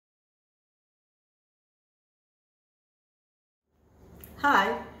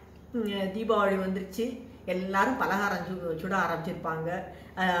Hi, Deepavali வந்துருச்சு. எல்லாரும் பலகாரம் சுட ஆரம்பிச்சிருப்பாங்க.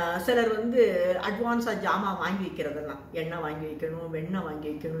 சிலர் வந்து அட்வான்ஸாக ஜாமான் வாங்கி வைக்கிறதெல்லாம், எண்ணெய் வாங்கி வைக்கணும், வெண்ணெய் வாங்கி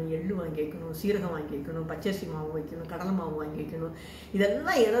வைக்கணும், எள்ளு வாங்கி வைக்கணும், சீரகம் வாங்கி வைக்கணும், பச்சரிசி மாவு வைக்கணும், கடலை மாவு வாங்கி வைக்கணும்.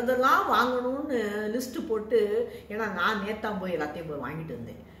 இதெல்லாம் எதெல்லாம் வாங்கணும்னு லிஸ்ட்டு போட்டு, ஏன்னா நான் நேத்தான் போய் எல்லாத்தையும் போய் வாங்கிட்டு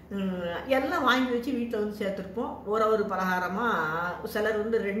வந்தேன். எல்லாம் வாங்கி வச்சு வீட்டில் வந்து சேர்த்துருப்போம். ஒரு பலகாரமாக சிலர்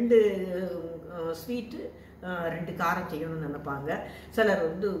வந்து 2 ஸ்வீட்டு 2 காரம் செய்யணும்னு நினைப்பாங்க. சிலர்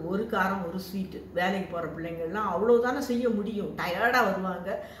வந்து 1 காரம் 1 ஸ்வீட்டு. வேலைக்கு போகிற பிள்ளைங்கள்லாம் அவ்வளோதானே செய்ய முடியும், டயர்டாக வருவாங்க.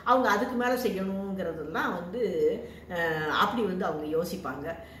 அவங்க அதுக்கு மேலே செய்யணுங்கிறதெல்லாம் வந்து அப்படி வந்து அவங்க யோசிப்பாங்க.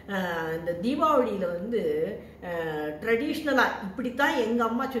 இந்த தீபாவளியில் வந்து ட்ரெடிஷ்னலாக இப்படித்தான் எங்கள்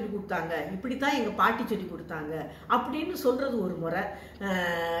அம்மா சொல்லி கொடுத்தாங்க, இப்படித்தான் எங்கள் பாட்டி சொல்லி கொடுத்தாங்க அப்படின்னு சொல்கிறது ஒரு முறை.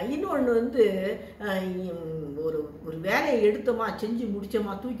 இன்னொன்று வந்து ஒரு வேலையை எடுத்தோமா, செஞ்சு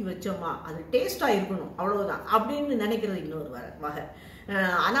முடித்தோமா, தூக்கி வச்சோமா, அது டேஸ்ட்டாக இருக்கணும், அவ்வளோதான் அப்படின்னு நினைக்கிறது இன்னொரு வகை.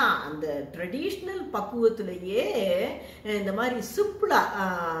 ஆனால் அந்த ட்ரெடிஷ்னல் பக்குவத்திலேயே இந்த மாதிரி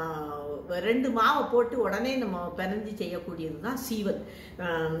சிம்பிளாக 2 மாவை போட்டு உடனே நம்ம பிணைஞ்சி செய்யக்கூடியது தான் சீவல்.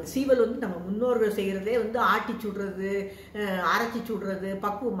 சீவல் வந்து நம்ம முன்னோர்கள் செய்கிறதே வந்து ஆட்டி சுடுறது, அரைச்சி சுடுறது,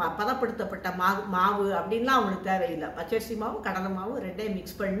 பதப்படுத்தப்பட்ட மாவு அப்படின்லாம் அவங்களுக்கு தேவையில்லை. பச்சரிசி மாவு, கடலை மாவு 2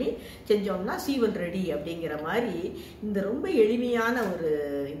 மிக்ஸ் பண்ணி செஞ்சோம்னா சீவல் ரெடி அப்படிங்கிற மாதிரி இந்த ரொம்ப எளிமையான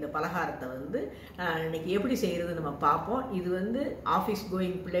இந்த பலகாரத்தை வந்து இன்னைக்கு எப்படி செய்கிறது நம்ம பார்ப்போம். இது வந்து ஆஃபீஸ்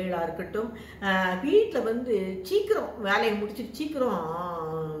கோயிங் பிள்ளைகளாக இருக்கட்டும், வீட்டில் வந்து சீக்கிரம் வேலையை முடிச்சுட்டு சீக்கிரம்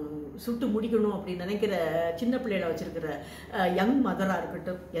சுட்டு முடிக்கணும் அப்படின்னு நினைக்கிற சின்ன பிள்ளைகளை வச்சுருக்கிற யங் மதராக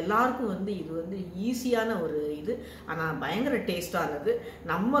இருக்கட்டும், எல்லாருக்கும் வந்து இது வந்து ஈஸியான இது. ஆனால் பயங்கர டேஸ்டானது.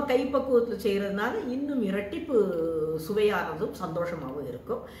 நம்ம கைப்பக்குவத்தில் செய்கிறதுனால இன்னும் இரட்டிப்பு சுவையானதும் சந்தோஷமாகவும்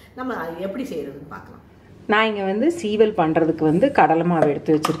இருக்கும். நம்ம அது எப்படி செய்கிறதுன்னு பார்க்கலாம். நான் இங்கே வந்து சீவல் பண்ணுறதுக்கு வந்து கடலை மாவு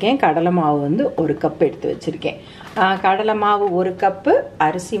எடுத்து வச்சுருக்கேன். கடலை மாவு வந்து 1 கப் எடுத்து வச்சுருக்கேன். கடலை மாவு 1 கப்பு,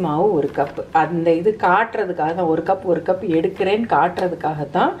 அரிசி மாவு 1 கப்பு. அந்த இது காட்டுறதுக்காக தான் 1 கப் எடுக்கிறேன்னு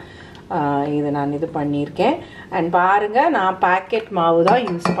காட்டுறதுக்காகத்தான் நான் இது பண்ணியிருக்கேன். அண்ட் பாருங்கள், நான் பாக்கெட் மாவு தான்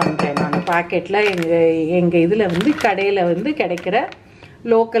யூஸ் பண்ணுறேன். நான் பாக்கெட்டில் எங்கள் இதில் வந்து கடையில் வந்து கிடைக்கிற,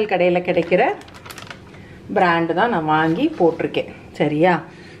 லோக்கல் கடையில் கிடைக்கிற பிராண்டு தான் நான் வாங்கி போட்டிருக்கேன். சரியா?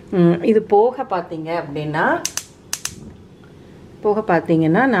 இது போக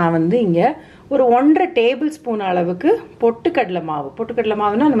பார்த்தீங்கன்னா நான் வந்து இங்கே ஒரு 1.5 டேபிள் ஸ்பூன் அளவுக்கு பொட்டுக்கடலை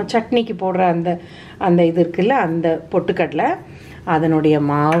மாவுனா நம்ம சட்னிக்கு போடுற அந்த இது இருக்குல்ல, அந்த பொட்டுக்கடலை, அதனுடைய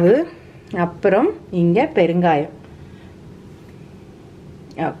மாவு. அப்புறம் இங்கே பெருங்காயம்.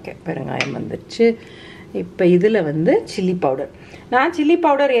 ஓகே, பெருங்காயம் வந்துடுச்சு. இப்போ இதில் வந்து சில்லி பவுடர். நான் சில்லி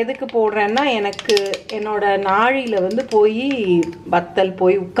பவுடர் எதுக்கு போடுறேன்னா, எனக்கு என்னோட நாழியில் வந்து வத்தல்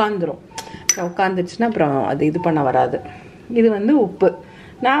போய் உட்காந்துருச்சுன்னா அப்புறம் அது இது பண்ண வராது. இது வந்து உப்பு.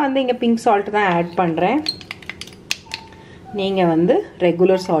 நான் வந்து இங்கே பிங்க் சால்ட் தான் ஆட் பண்ணுறேன். நீங்கள் வந்து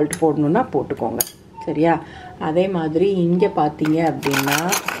ரெகுலர் சால்ட் போடணுன்னா போட்டுக்கோங்க. சரியா? அதே மாதிரி இங்கே பார்த்தீங்க அப்படின்னா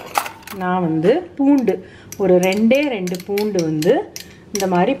நான் வந்து பூண்டு ஒரு 2 பூண்டு வந்து இந்த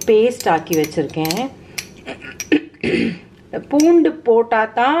மாதிரி பேஸ்ட் ஆக்கி வச்சுருக்கேன். பூண்டு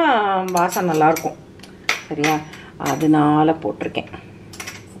போட்டால் தான் வாசம் நல்லாயிருக்கும். சரியா? அதனால போட்டிருக்கேன்.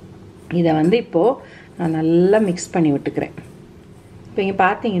 இதை வந்து இப்போது நான் நல்லா மிக்ஸ் பண்ணி விட்டுக்கிறேன். இப்போ இங்கே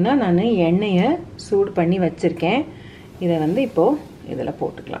பார்த்தீங்கன்னா நான் எண்ணெயை சூடு பண்ணி வச்சுருக்கேன். இதை வந்து இப்போது இதில்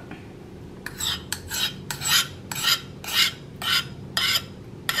போட்டுக்கலாம்.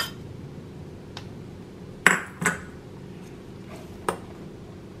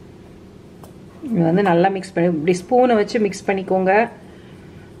 இது வந்து நல்லா மிக்ஸ் பண்ணி, இப்படி ஸ்பூனை வச்சு மிக்ஸ் பண்ணிக்கோங்க,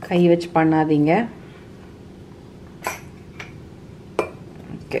 கை வச்சு பண்ணாதீங்க.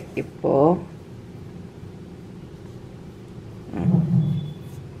 ஓகே, இப்போ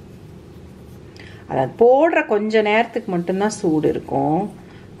அதை போடுற கொஞ்ச நேரத்துக்கு மட்டும்தான் சூடு இருக்கும்,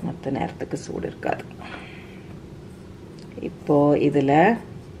 மற்ற நேரத்துக்கு சூடு இருக்காது. இப்போ இதில்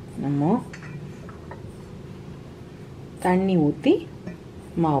நம்ம தண்ணி ஊற்றி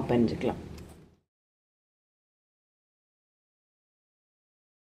மாவு பிணைஞ்சிக்கலாம்.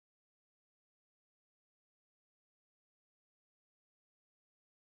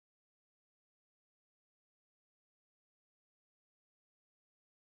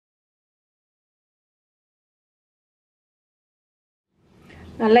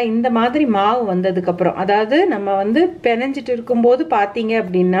 நல்லா இந்த மாதிரி மாவு வந்ததுக்கப்புறம், அதாவது நம்ம வந்து பிணைஞ்சிட்டு இருக்கும்போது பார்த்தீங்க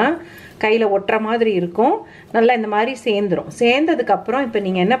அப்படின்னா கையில் ஒட்டுற மாதிரி இருக்கும். நல்லா இந்த மாதிரி சேர்ந்ததுக்கப்புறம் இப்போ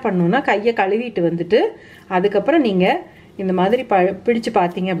நீங்கள் என்ன பண்ணணுன்னா, கையை கழுவிட்டு வந்துட்டு அதுக்கப்புறம் நீங்கள் இந்த மாதிரி பிடிச்சு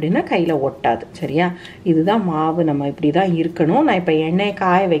பார்த்தீங்க அப்படின்னா கையில் ஒட்டாது. சரியா? இதுதான் மாவு. நம்ம இப்படி தான் இருக்கணும். நான் இப்போ எண்ணெயை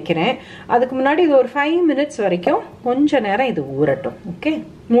காய வைக்கிறேன். அதுக்கு முன்னாடி இது ஒரு 5 மினிட்ஸ் வரைக்கும் கொஞ்சம் நேரம் இது ஊறட்டும். ஓகே,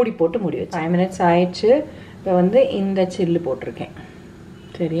 மூடி போட்டு மூடி வச்சு 5 மினிட்ஸ் ஆயிடுச்சு. இப்போ வந்து இந்த சில்லு போட்டிருக்கேன்.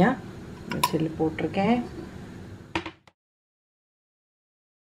 சரியா? சில்லி போட்டிருக்கேன்.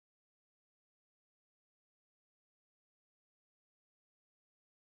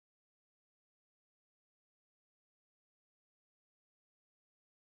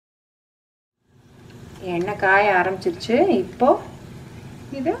 எண்ணெய் காய ஆரம்பிச்சிருச்சு. இப்போ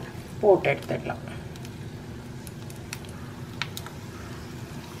இதை போட்டு எடுத்துடலாம்.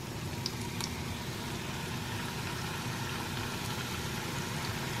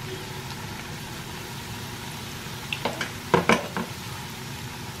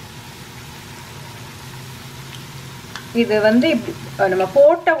 இது வந்து நம்ம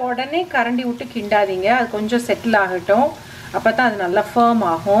போட்ட உடனே கரண்டி விட்டு கிண்டாதீங்க. அது கொஞ்சம் செட்டில் ஆகட்டும். அப்போ தான் அது நல்லா ஃபேர்ம்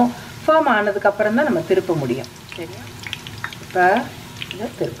ஆகும். ஃபேர்ம் ஆனதுக்கப்புறம் தான் நம்ம திருப்ப முடியும். சரியா? இப்போ இதை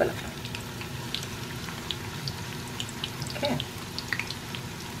திருப்பலாம். ஓகே.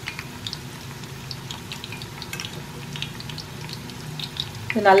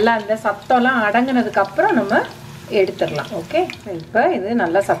 இது நல்லா அந்த சத்தம்லாம் அடங்கினதுக்கப்புறம் நம்ம எடுத்துடலாம். ஓகே. இப்போ இது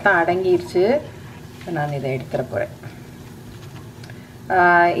நல்லா சத்தம் அடங்கிடுச்சு. நான் இதை எடுத்துட போகிறேன்.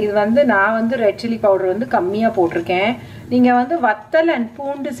 இது வந்து நான் வந்து ரெட் சில்லி பவுடர் வந்து கம்மியாக போட்டிருக்கேன். நீங்கள் வந்து வத்தல் அண்ட்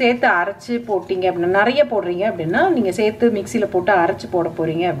பூண்டு சேர்த்து அரைச்சி போட்டிங்க அப்படின்னா, நிறைய போடுறீங்க அப்படின்னா நீங்கள் சேர்த்து மிக்சியில் போட்டு அரைச்சி போட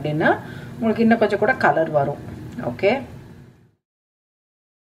போகிறீங்க அப்படின்னா உங்களுக்கு இன்னும் கொஞ்சம் கூட கலர் வரும். ஓகே.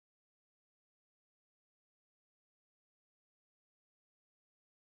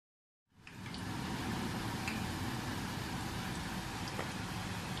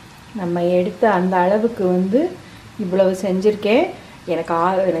 நம்ம எடுத்த அந்த அளவுக்கு வந்து இவ்வளவு செஞ்சுருக்கேன்.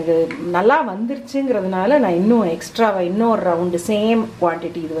 எனக்கு நல்லா வந்துருச்சுங்கிறதுனால நான் இன்னும் எக்ஸ்ட்ராவாக இன்னொரு ரவுண்டு சேம்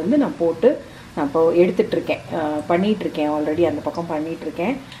குவான்டிட்டி இது வந்து நான் போட்டு நான் இப்போ எடுத்துட்ருக்கேன், பண்ணிகிட்ருக்கேன். ஆல்ரெடி அந்த பக்கம்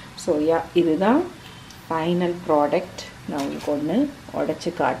பண்ணிகிட்ருக்கேன். ஸோ இதுதான் ஃபைனல் ப்ராடக்ட். நான் உங்களுக்கு ஒன்று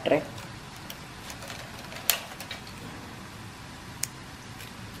உடச்சி காட்டுறேன்.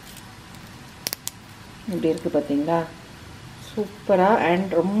 இப்படி இருக்குது பார்த்தீங்களா? சூப்பராக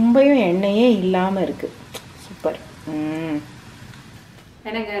அண்ட் ரொம்பவும் எண்ணெயே இல்லாமல் இருக்குது. சூப்பர்.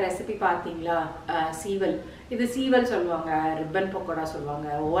 எனக்கு ரெசிபி பார்த்தீங்களா? சீவல். இது சீவல் சொல்லுவாங்க, ரிப்பன் பக்கோடா சொல்லுவாங்க,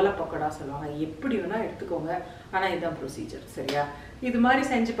 ஓலை பக்கோடா சொல்லுவாங்க. எப்படி வேணால் எடுத்துக்கோங்க. ஆனால் இதுதான் ப்ரொசீஜர். சரியா? இது மாதிரி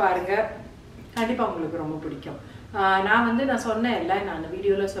செஞ்சு பாருங்கள். கண்டிப்பாக உங்களுக்கு ரொம்ப பிடிக்கும். நான் சொன்னேன் இல்லை, நான்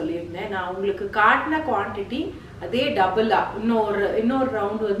வீடியோவில் சொல்லியிருந்தேன். நான் உங்களுக்கு காட்டின குவான்டிட்டி அதே டபுளாக இன்னொரு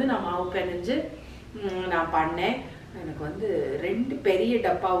ரவுண்டு வந்து நான் மாவு பிணைஞ்சு நான் பண்ணேன். எனக்கு வந்து 2 பெரிய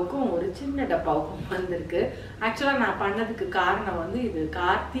டப்பாவுக்கும் ஒரு சின்ன டப்பாவுக்கும் வந்திருக்கு. ஆக்சுவலாக நான் பண்ணதுக்கு காரணம் வந்து இது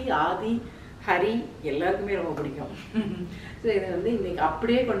கார்த்தி, ஆதி, ஹரி எல்லாருக்குமே ரொம்ப பிடிக்கும். ஸோ இதை வந்து இன்னைக்கு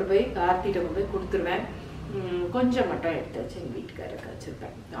அப்படியே கொண்டு போய் கார்த்திகிட்ட கொண்டு போய் கொடுத்துருவேன். கொஞ்சம் மட்டும் எடுத்து வச்சு எங்கள் வீட்டுக்காரருக்கு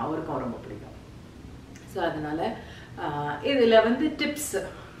வச்சுருப்பேன். அவருக்கும் ரொம்ப பிடிக்கும். ஸோ அதனால் இதில் வந்து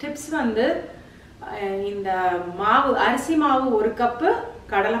டிப்ஸ் வந்து இந்த மாவு, அரிசி மாவு 1 கப்பு,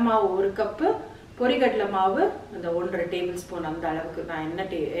 கடலை மாவு 1 கப்பு, பொரிகடலை மாவு அந்த 1.5 டேபிள் ஸ்பூன், அந்த அளவுக்கு நான்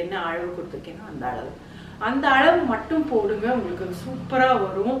என்ன அளவு கொடுத்துருக்கேனோ அந்த அளவு மட்டும் போடுங்க. உங்களுக்கு சூப்பராக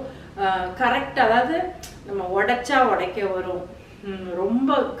வரும். கரெக்ட். அதாவது நம்ம உடைக்க வரும்.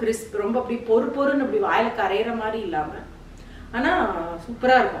 ரொம்ப கிறிஸ்ப், ரொம்ப அப்படி பொறுன்னு அப்படி வாயில் கரையிற மாதிரி இல்லாமல், ஆனால்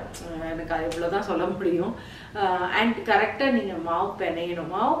சூப்பராக இருக்கும். எனக்கு அது இவ்வளோதான் சொல்ல முடியும். அண்ட் கரெக்டாக நீங்கள் மாவு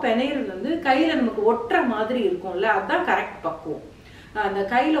பிணையணும். மாவு பிணையிறது வந்து கையில் நமக்கு ஒட்டுற மாதிரி இருக்கும்ல, அதுதான் கரெக்ட் பக்குவம். அந்த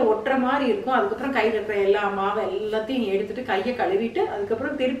கையில் ஒட்டுற மாதிரி இருக்கும். அதுக்கப்புறம் கையில் இருக்கிற எல்லா மாவை எல்லாத்தையும் எடுத்துட்டு கையை கழுவிட்டு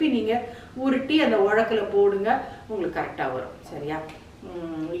அதுக்கப்புறம் திருப்பி நீங்கள் உருட்டி அந்த உழக்கில் போடுங்க. உங்களுக்கு கரெக்டாக வரும். சரியா?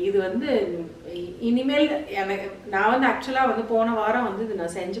 இது வந்து இனிமேல் நான் வந்து ஆக்சுவலாக வந்து போன வாரம் வந்து இது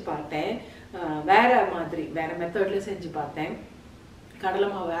நான் செஞ்சு பார்த்தேன். வேற மெத்தட்ல செஞ்சு பார்த்தேன். கடலை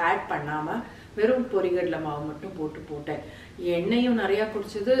மாவை ஆட் பண்ணாமல் வெறும் பொரிகடலை மாவு மட்டும் போட்டேன். எண்ணெயும் நிறையா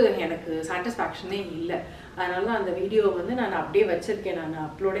குடிச்சது. எனக்கு சாட்டிஸ்ஃபேக்ஷனே இல்லை. அதனால தான் அந்த வீடியோ வந்து நான் அப்படியே வச்சுருக்கேன். நான்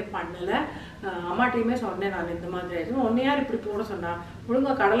அப்லோடே பண்ணலை. அம்மாட்டையுமே சொன்னேன், நான் இந்த மாதிரி ஆயிடுச்சு. ஒன்று யார் இப்படி போட சொன்னால்,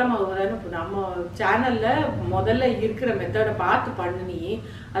 ஒழுங்காக கடலை மாவு தானே இப்போ நம்ம சேனலில் முதல்ல இருக்கிற மெத்தடை பார்த்து பண்ணி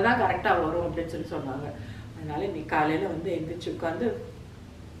அதான் கரெக்டாக வரும் அப்படின்னு சொன்னாங்க. அதனால இன்னைக்கு காலையில் வந்து எந்திரிச்சு உட்காந்து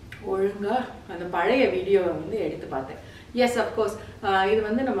ஒழுங்காக அந்த பழைய வீடியோவை வந்து எடுத்து பார்த்தேன். எஸ், அஃப்கோர்ஸ் இது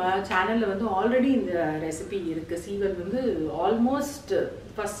வந்து நம்ம சேனலில் வந்து ஆல்ரெடி இந்த ரெசிபி இருக்குது. சீவல் வந்து ஆல்மோஸ்ட்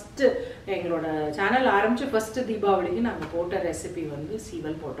ஃபஸ்ட்டு எங்களோட சேனல் ஆரம்பித்து ஃபஸ்ட்டு தீபாவளிக்கு நாங்கள் போட்ட ரெசிபி வந்து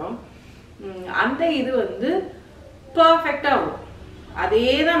சீவல் போட்டோம். அந்த இது வந்து பர்ஃபெக்டாக வரும். அதே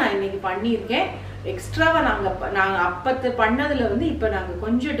தான் நான் இன்றைக்கி பண்ணியிருக்கேன். எக்ஸ்ட்ராவாக நாங்கள் அப்பத்து பண்ணதில் வந்து இப்போ நாங்கள்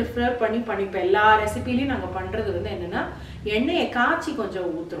கொஞ்சம் டிஃப்ரெண்ட் பண்ணி இப்போ எல்லா ரெசிபிலையும் நாங்கள் பண்ணுறது வந்து என்னென்னா, எண்ணெயை காய்ச்சி கொஞ்சம்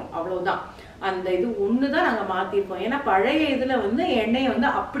ஊற்றுறோம். அவ்வளோதான். அந்த இது ஒன்று தான் நாங்கள் மாற்றிருக்கோம். ஏன்னா பழைய இதில் வந்து எண்ணெயை வந்து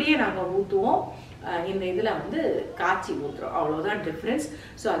அப்படியே நாங்கள் ஊற்றுவோம். இந்த இதில் வந்து காய்ச்சி ஊற்றுறோம். அவ்வளோதான் டிஃப்ரென்ஸ்.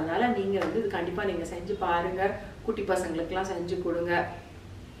 ஸோ அதனால் நீங்கள் வந்து இது கண்டிப்பாக நீங்கள் செஞ்சு பாருங்கள். குட்டி பசங்களுக்கெல்லாம் செஞ்சு கொடுங்க.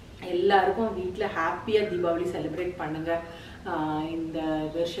 எல்லாருக்கும் வீட்டில் ஹாப்பியாக தீபாவளி செலிப்ரேட் பண்ணுங்கள். இந்த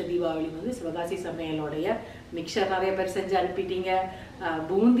வருஷ தீபாவளி வந்து சிவகாசி சமையலோடைய மிக்சர் நிறைய பேர் செஞ்சு அனுப்பிட்டீங்க,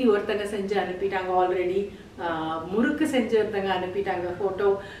 பூந்தி ஒருத்தங்க செஞ்சு அனுப்பிட்டாங்க, ஆல்ரெடி முறுக்கு செஞ்சு ஒருத்தங்க அனுப்பிட்டாங்க ஃபோட்டோ.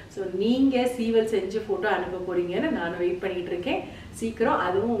 ஸோ நீங்கள் சீவல் செஞ்சு ஃபோட்டோ அனுப்ப போகிறீங்கன்னு நான் வெயிட் பண்ணிகிட்டு இருக்கேன். சீக்கிரம்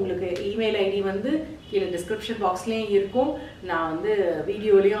அதுவும் உங்களுக்கு இமெயில் ஐடி வந்து கீழே டிஸ்கிரிப்ஷன் பாக்ஸ்லேயும் இருக்கும், நான் வந்து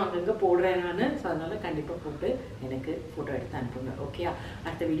வீடியோலையும் அங்கங்கே போடுறேன் நான். ஸோ அதனால் கண்டிப்பாக போட்டு எனக்கு ஃபோட்டோ எடுத்து அனுப்புங்க. ஓகே,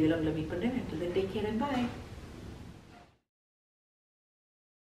 அடுத்த வீடியோவில் உங்களை மீட் பண்ணுறேன். Take care and bye.